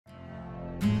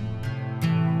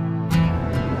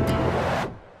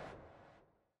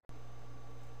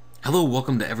Hello,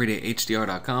 welcome to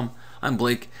EverydayHDR.com. I'm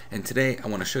Blake, and today I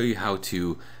want to show you how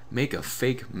to make a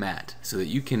fake matte so that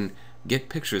you can get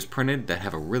pictures printed that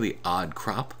have a really odd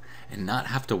crop and not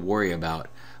have to worry about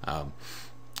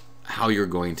how you're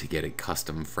going to get it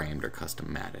custom framed or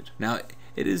custom matted. Now,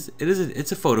 it's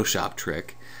a Photoshop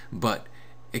trick, but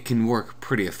it can work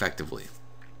pretty effectively.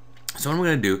 So what I'm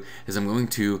going to do is I'm going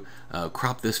to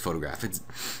crop this photograph.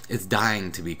 It's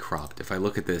dying to be cropped. If I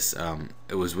look at this,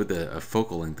 it was with a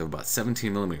focal length of about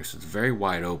 17 millimeters, so it's very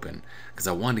wide open because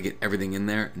I wanted to get everything in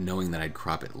there knowing that I'd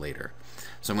crop it later.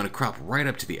 So I'm going to crop right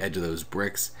up to the edge of those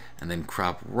bricks and then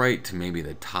crop right to maybe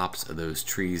the tops of those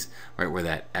trees, right where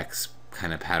that X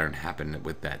kind of pattern happened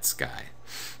with that sky.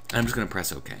 And I'm just going to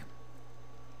press OK.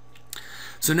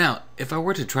 So now, if I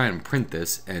were to try and print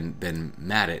this and then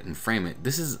matte it and frame it,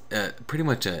 this is pretty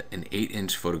much an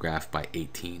 8-inch photograph by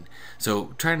 18.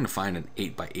 So trying to find an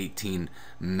 8 by 18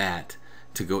 matte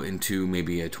to go into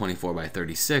maybe a 24 by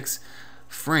 36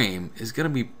 frame is going to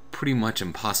be pretty much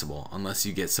impossible unless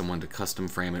you get someone to custom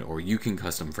frame it, or you can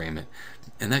custom frame it,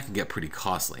 and that can get pretty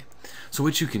costly. So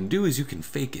what you can do is you can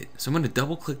fake it. So I'm going to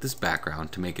double click this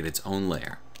background to make it its own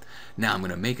layer. Now I'm going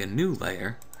to make a new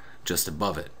layer just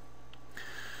above it.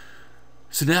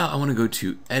 So now I want to go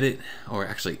to edit, or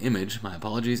actually image, my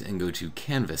apologies, and go to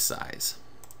canvas size.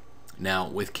 Now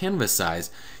with canvas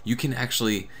size, you can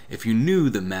actually, if you knew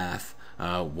the math,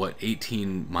 what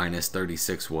 18 minus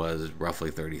 36 was, roughly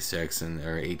 36,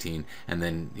 or 18, and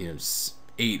then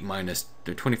 8 minus,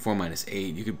 or 24 minus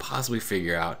 8, you could possibly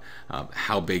figure out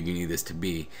how big you need this to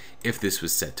be if this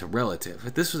was set to relative.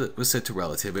 If this was set to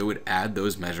relative, it would add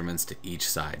those measurements to each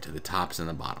side, to the tops and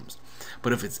the bottoms.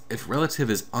 But if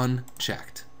relative is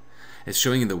unchecked, it's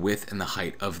showing you the width and the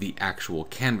height of the actual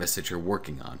canvas that you're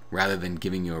working on, rather than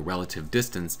giving you a relative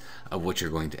distance of what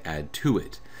you're going to add to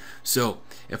it. So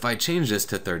if I change this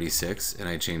to 36 and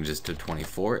I change this to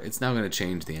 24, it's now going to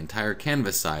change the entire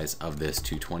canvas size of this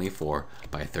to 24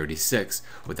 by 36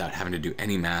 without having to do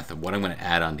any math of what I'm going to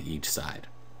add onto each side.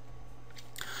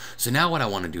 So now what I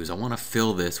want to do is I want to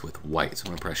fill this with white. So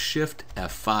I'm going to press Shift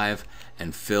F5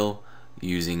 and fill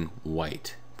using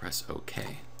white. Press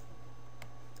OK.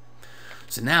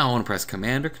 So now I want to press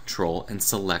Command or Control and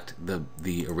select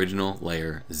the original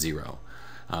layer 0.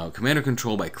 Command or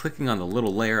Control, by clicking on the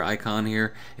little layer icon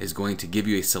here, is going to give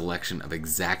you a selection of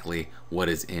exactly what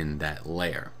is in that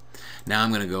layer. Now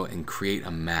I'm going to go and create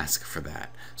a mask for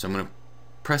that. So I'm going to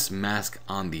press Mask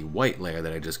on the white layer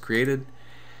that I just created.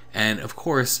 And of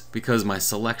course, because my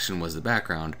selection was the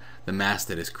background, the mask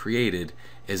that is created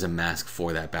is a mask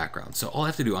for that background. So all I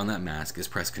have to do on that mask is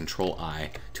press Control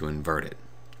I to invert it.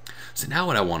 So now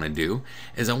what I want to do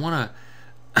is I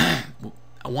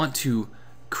want to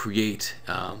create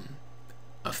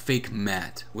a fake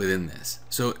matte within this.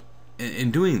 So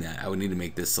in doing that, I would need to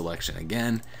make this selection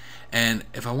again. And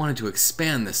if I wanted to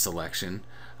expand this selection,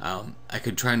 I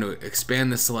could try to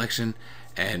expand this selection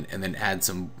and then add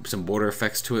some border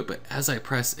effects to it. But as I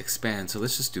press expand, so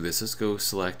let's just do this. Let's go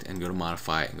select and go to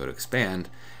modify and go to expand,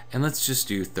 and let's just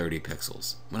do 30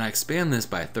 pixels. When I expand this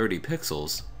by 30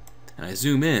 pixels and I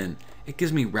zoom in, it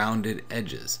gives me rounded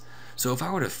edges. So if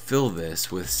I were to fill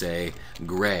this with, say,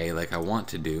 gray like I want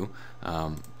to do,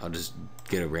 I'll just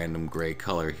get a random gray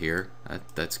color here.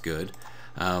 That's good.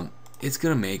 It's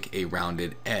going to make a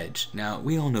rounded edge. Now,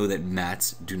 we all know that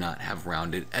mattes do not have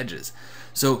rounded edges.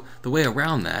 So the way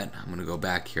around that, I'm going to go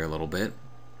back here a little bit,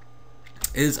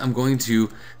 is I'm going to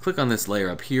click on this layer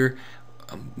up here,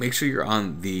 make sure you're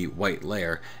on the white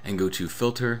layer, and go to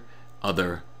Filter,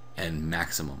 Other, and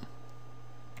Maximum.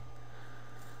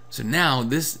 So now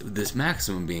this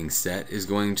maximum being set is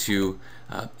going to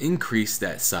increase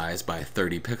that size by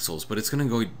 30 pixels, but it's going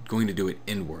to do it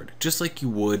inward, just like you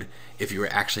would if you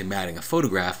were actually matting a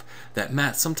photograph. That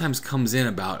matte sometimes comes in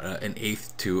about an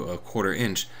eighth to a quarter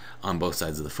inch on both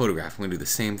sides of the photograph. I'm going to do the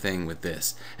same thing with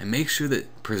this, and make sure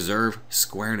that Preserve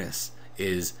Squareness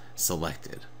is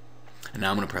selected. And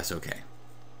now I'm going to press OK.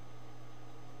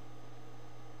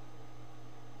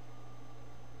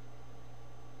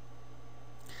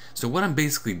 So what I'm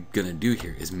basically going to do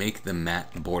here is make the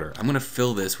matte border. I'm going to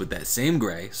fill this with that same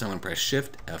gray, so I'm going to press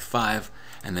Shift F5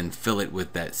 and then fill it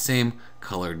with that same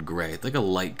colored gray. It's like a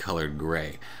light colored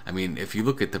gray. I mean, if you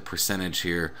look at the percentage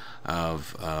here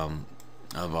of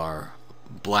our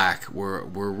black, we're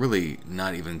really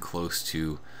not even close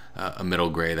to a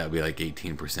middle gray. That would be like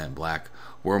 18% black.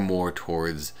 We're more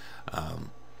towards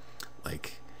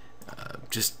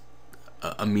just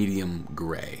a medium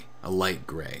gray, a light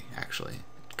gray actually.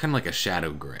 Kind of like a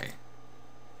shadow gray.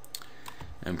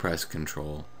 And press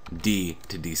Control D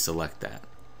to deselect that.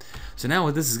 So now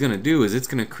what this is going to do is it's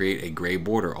going to create a gray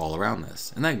border all around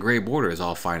this. And that gray border is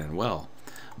all fine and well.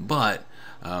 But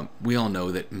we all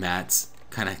know that mattes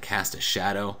kind of cast a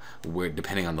shadow where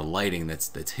depending on the lighting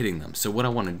that's hitting them. So what I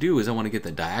want to do is I want to get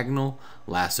the diagonal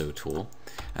lasso tool,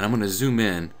 and I'm going to zoom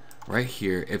in right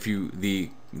here. If you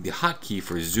the hotkey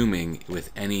for zooming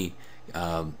with any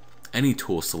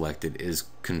tool selected is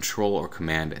Control or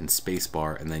Command and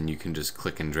Spacebar, and then you can just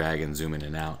click and drag and zoom in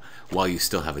and out while you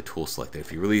still have a tool selected.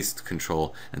 If you release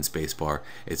Control and Spacebar,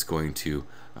 it's going to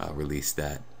release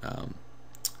that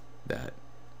that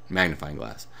magnifying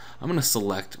glass. I'm going to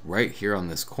select right here on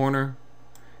this corner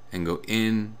and go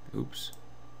in,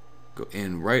 go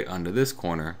in right under this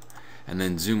corner, and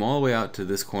then zoom all the way out to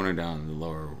this corner down in the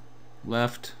lower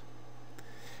left,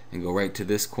 and go right to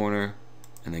this corner,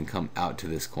 and then come out to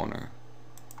this corner.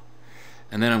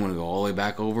 And then I'm going to go all the way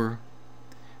back over,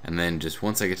 and then just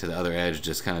once I get to the other edge,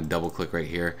 just kind of double click right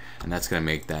here, and that's going to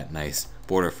make that nice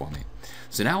border for me.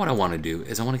 So now what I want to do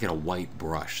is I want to get a white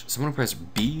brush. So I'm going to press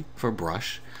B for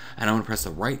brush, and I'm going to press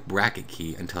the right bracket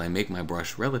key until I make my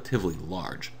brush relatively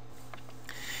large.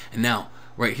 And now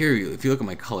right here, if you look at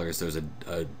my colors, there's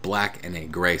a black and a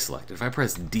gray selected. If I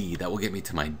press D, that will get me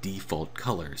to my default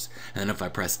colors. And then if I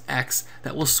press X,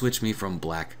 that will switch me from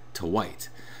black to white.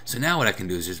 So now what I can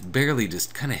do is just barely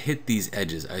just kind of hit these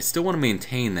edges. I still want to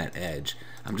maintain that edge.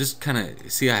 I'm just kind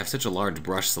of, see, I have such a large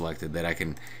brush selected that I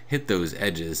can hit those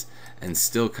edges and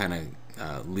still kind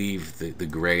of leave the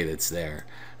gray that's there.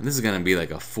 And this is going to be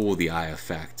like a fool the eye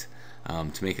effect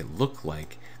to make it look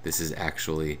like this is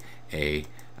actually a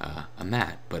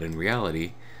matte, but in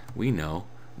reality we know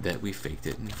that we faked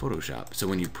it in Photoshop. So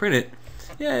when you print it,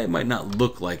 yeah, it might not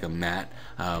look like a matte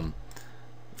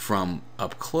from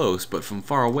up close, but from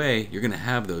far away you're gonna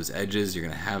have those edges, you're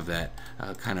gonna have that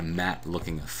kind of matte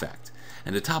looking effect.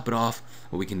 And to top it off,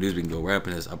 what we can do is we can go right up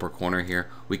in this upper corner here,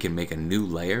 we can make a new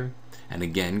layer, and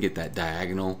again get that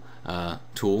diagonal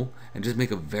tool and just make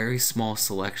a very small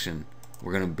selection.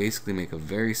 We're gonna basically make a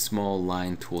very small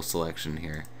line tool selection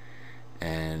here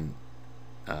and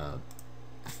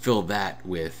fill that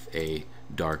with a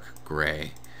dark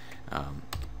gray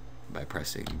by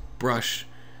pressing brush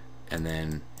and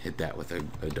then hit that with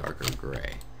a darker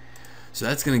gray. So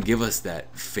that's going to give us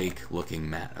that fake looking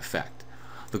matte effect.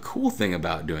 The cool thing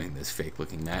about doing this fake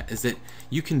looking matte is that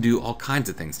you can do all kinds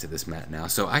of things to this matte now.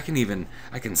 So I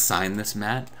can sign this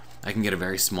matte. I can get a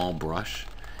very small brush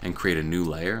and create a new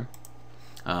layer.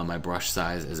 My brush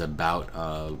size is about,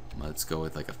 let's go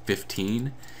with like a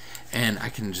 15, and I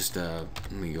can just,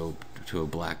 let me go to a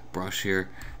black brush here,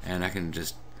 and I can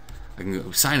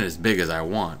sign it as big as I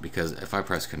want, because if I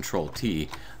press Control T,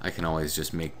 I can always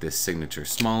just make this signature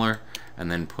smaller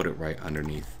and then put it right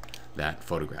underneath that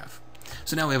photograph.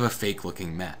 So now we have a fake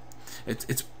looking matte.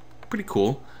 It's pretty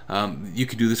cool. You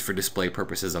could do this for display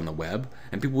purposes on the web,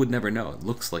 and people would never know. It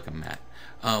looks like a matte.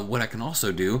 What I can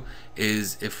also do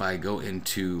is if I go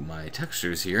into my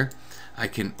textures here, I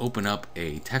can open up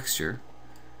a texture.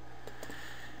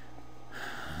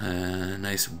 A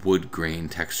nice wood grain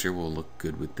texture will look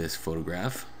good with this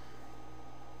photograph.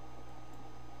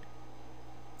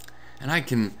 And I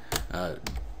can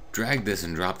drag this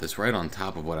and drop this right on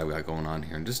top of what I've got going on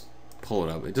here and just pull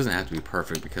it up. It doesn't have to be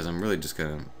perfect because I'm really just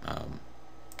going to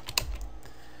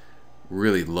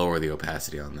really lower the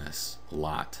opacity on this a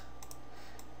lot.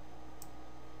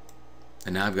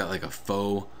 And now I've got like a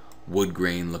faux wood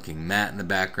grain looking matte in the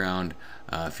background.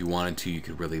 If you wanted to, you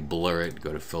could really blur it.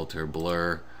 Go to Filter,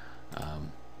 Blur.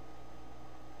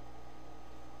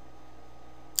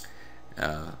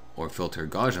 Or Filter,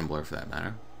 Gaussian Blur for that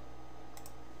matter.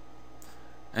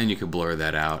 And you could blur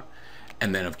that out.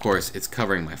 And then of course it's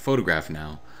covering my photograph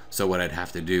now. So what I'd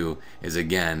have to do is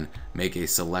again make a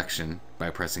selection by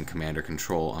pressing Command or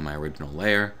Control on my original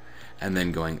layer, and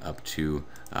then going up to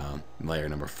layer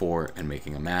number 4 and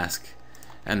making a mask,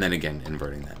 and then again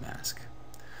inverting that mask.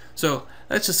 So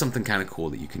that's just something kind of cool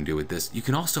that you can do with this. You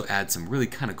can also add some really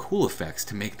kind of cool effects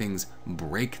to make things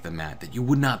break the matte that you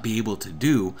would not be able to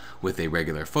do with a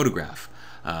regular photograph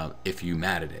if you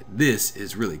matted it. This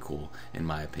is really cool in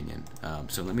my opinion.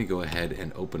 So let me go ahead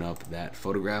and open up that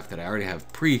photograph that I already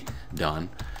have pre-done.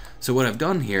 So what I've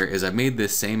done here is I've made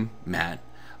this same matte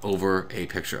over a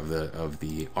picture of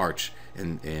the arch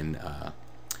in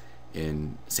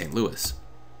St. Louis.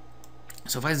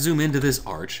 So if I zoom into this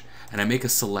arch and I make a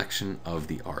selection of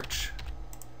the arch,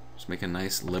 just make a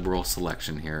nice liberal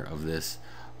selection here of this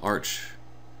arch.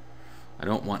 I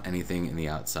don't want anything in the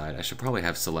outside. I should probably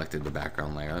have selected the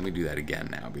background layer. Let me do that again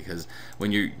now, because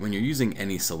when you're using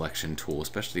any selection tool,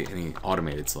 especially any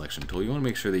automated selection tool, you want to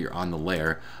make sure that you're on the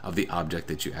layer of the object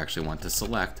that you actually want to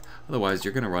select. Otherwise,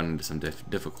 you're going to run into some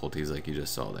difficulties like you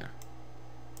just saw there.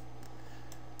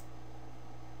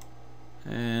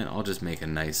 And I'll just make a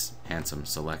nice, handsome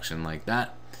selection like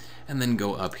that, and then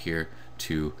go up here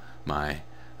to my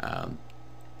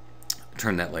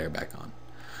turn that layer back on.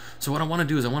 So what I want to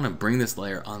do is I want to bring this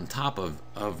layer on top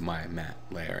of my matte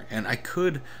layer, and I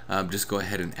could just go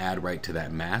ahead and add right to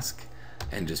that mask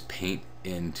and just paint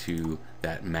into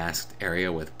that masked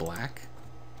area with black.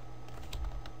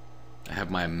 I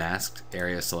have my masked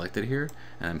area selected here,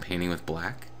 and I'm painting with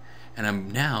black, and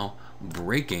I'm now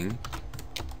breaking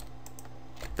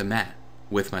the matte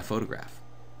with my photograph.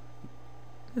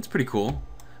 It's pretty cool.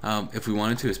 If we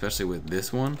wanted to, especially with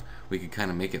this one, we could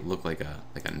kind of make it look like a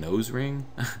nose ring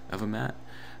of a matte.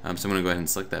 So I'm going to go ahead and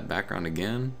select that background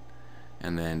again,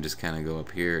 and then just kind of go up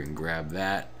here and grab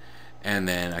that, and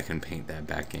then I can paint that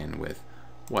back in with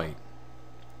white.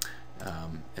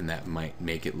 And that might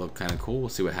make it look kind of cool. We'll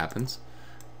see what happens.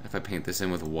 If I paint this in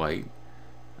with white,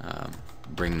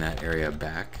 bring that area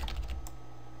back.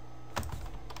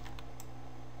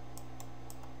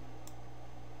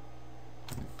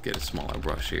 Get a smaller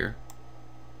brush here.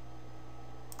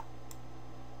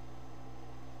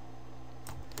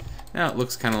 Now it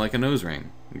looks kind of like a nose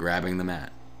ring, grabbing the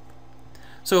matte.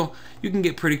 So you can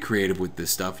get pretty creative with this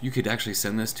stuff. You could actually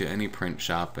send this to any print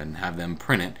shop and have them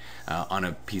print it on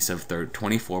a piece of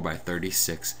 24 by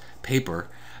 36 paper,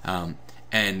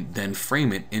 and then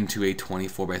frame it into a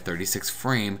 24 by 36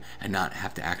 frame and not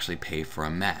have to actually pay for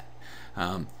a matte.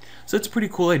 So it's a pretty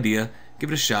cool idea. Give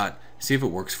it a shot. See if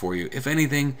it works for you. If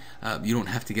anything, you don't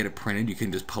have to get it printed. You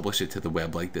can just publish it to the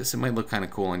web like this. It might look kind of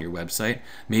cool on your website.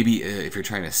 Maybe if you're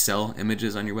trying to sell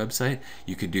images on your website,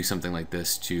 you could do something like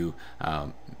this to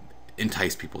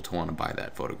entice people to want to buy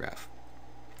that photograph.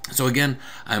 So again,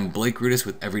 I'm Blake Rudis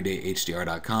with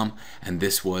EverydayHDR.com, and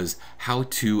this was how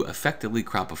to effectively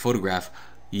crop a photograph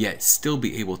yet still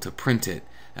be able to print it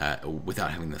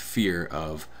without having the fear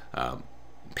of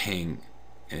paying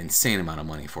an insane amount of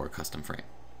money for a custom frame.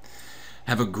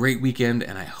 Have a great weekend,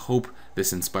 and I hope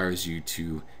this inspires you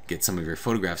to get some of your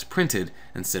photographs printed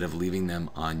instead of leaving them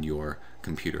on your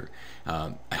computer.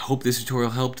 I hope this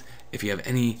tutorial helped. If you have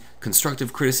any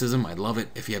constructive criticism, I'd love it.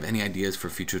 If you have any ideas for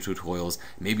future tutorials,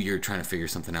 maybe you're trying to figure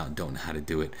something out and don't know how to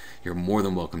do it, you're more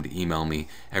than welcome to email me,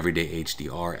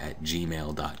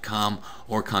 everydayhdr@gmail.com,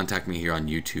 or contact me here on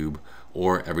YouTube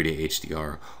or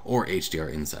EverydayHDR or HDR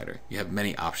Insider. You have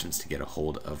many options to get a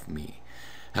hold of me.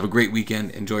 Have a great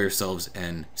weekend, enjoy yourselves,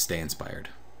 and stay inspired.